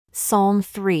Psalm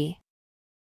 3.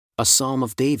 A psalm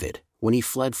of David, when he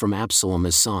fled from Absalom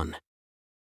his son.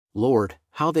 Lord,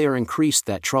 how they are increased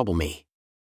that trouble me.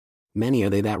 Many are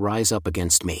they that rise up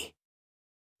against me.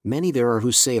 Many there are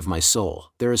who say of my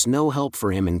soul, there is no help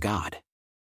for him in God.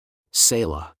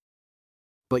 Selah.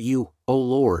 But you, O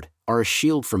Lord, are a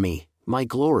shield for me, my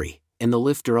glory, and the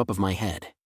lifter up of my head.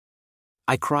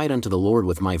 I cried unto the Lord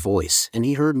with my voice, and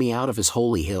he heard me out of his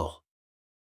holy hill.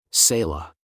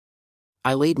 Selah.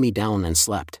 I laid me down and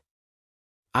slept.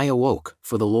 I awoke,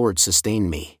 for the Lord sustained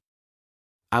me.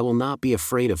 I will not be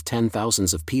afraid of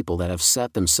 10,000s of people that have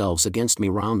set themselves against me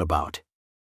round about.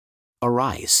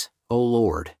 Arise, O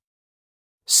Lord.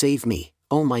 Save me,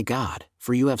 O my God,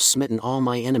 for you have smitten all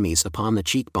my enemies upon the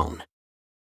cheekbone.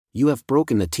 You have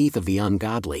broken the teeth of the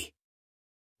ungodly.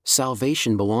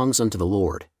 Salvation belongs unto the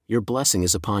Lord, your blessing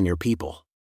is upon your people.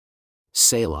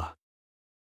 Selah.